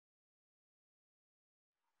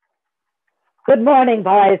Good morning,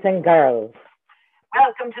 boys and girls.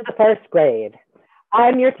 Welcome to the first grade.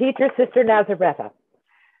 I'm your teacher, Sister Nazaretta.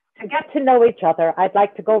 To get to know each other, I'd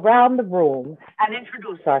like to go round the room and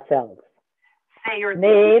introduce ourselves. Say your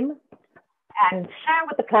name and share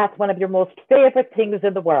with the class one of your most favorite things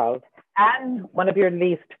in the world and one of your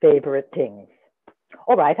least favorite things.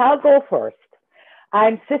 All right, I'll go first.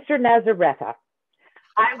 I'm Sister Nazaretta.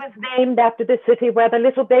 I was named after the city where the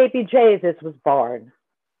little baby Jesus was born.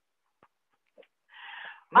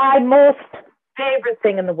 My most favorite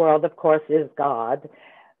thing in the world, of course, is God.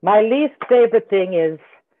 My least favorite thing is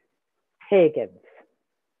pagans.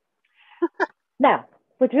 Now,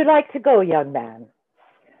 would you like to go, young man?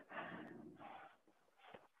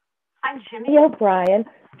 I'm Jimmy O'Brien,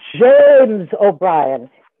 James O'Brien.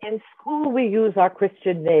 In school, we use our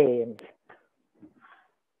Christian names.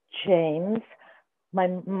 James. My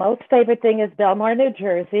most favorite thing is Belmar, New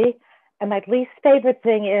Jersey. And my least favorite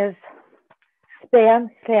thing is Spam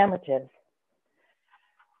sandwiches.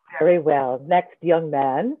 Very well. Next, young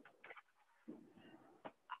man.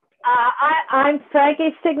 I'm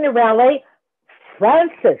Frankie Signorelli.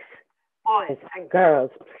 Francis. Boys and girls,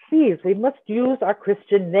 please, we must use our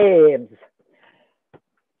Christian names.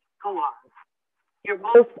 Go on. Your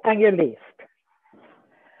most and your least.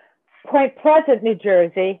 Point Pleasant, New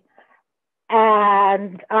Jersey.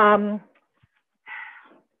 And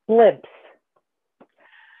blimps.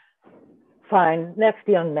 Fine. Next,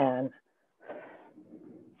 young man.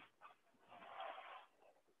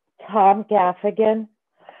 Tom Gaffigan.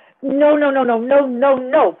 No.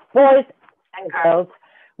 Boys and girls,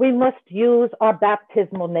 we must use our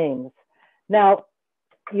baptismal names. Now,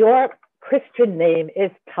 your Christian name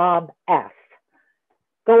is Tom S.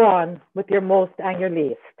 Go on with your most and your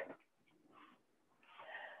least.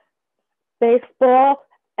 Baseball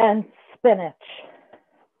and spinach.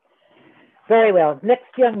 Very well.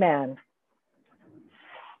 Next, young man.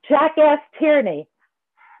 Jackass Tierney.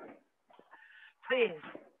 Please.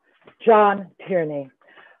 John Tierney.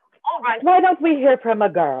 All right. Why don't we hear from a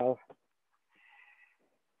girl?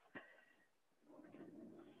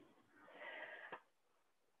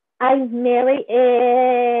 I'm Mary Ann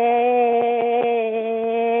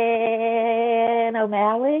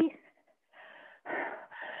O'Malley.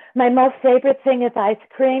 My most favorite thing is ice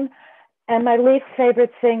cream, and my least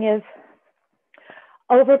favorite thing is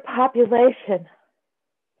overpopulation.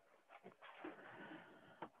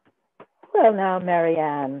 Well, now,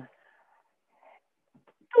 Marianne,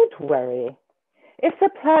 don't worry. If the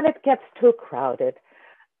planet gets too crowded,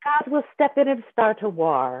 God will step in and start a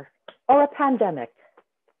war or a pandemic.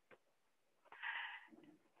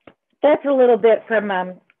 That's a little bit from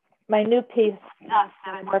my new piece that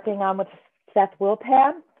I'm working on with Seth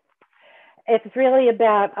Wilpan. It's really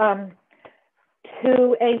about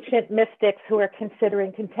two ancient mystics who are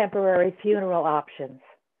considering contemporary funeral options.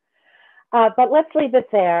 But let's leave it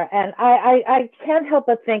there. And I can't help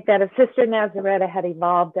but think that if Sister Nazaretta had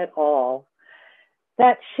evolved at all,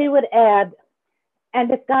 that she would add, and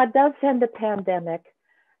if God does send a pandemic,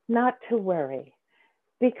 not to worry,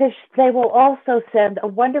 because they will also send a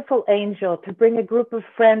wonderful angel to bring a group of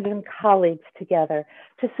friends and colleagues together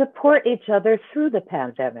to support each other through the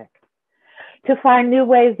pandemic, to find new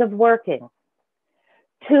ways of working,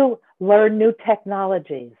 to learn new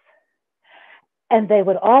technologies. And they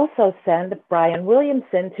would also send Brian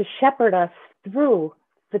Williamson to shepherd us through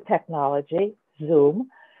the technology, Zoom.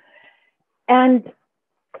 I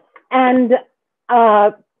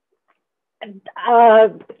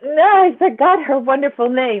forgot her wonderful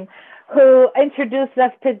name, who introduced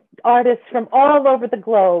us to artists from all over the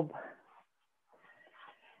globe.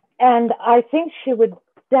 And I think she would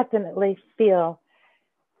definitely feel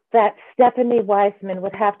that Stephanie Weissman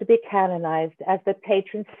would have to be canonized as the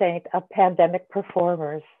patron saint of pandemic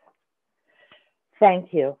performers.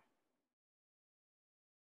 Thank you.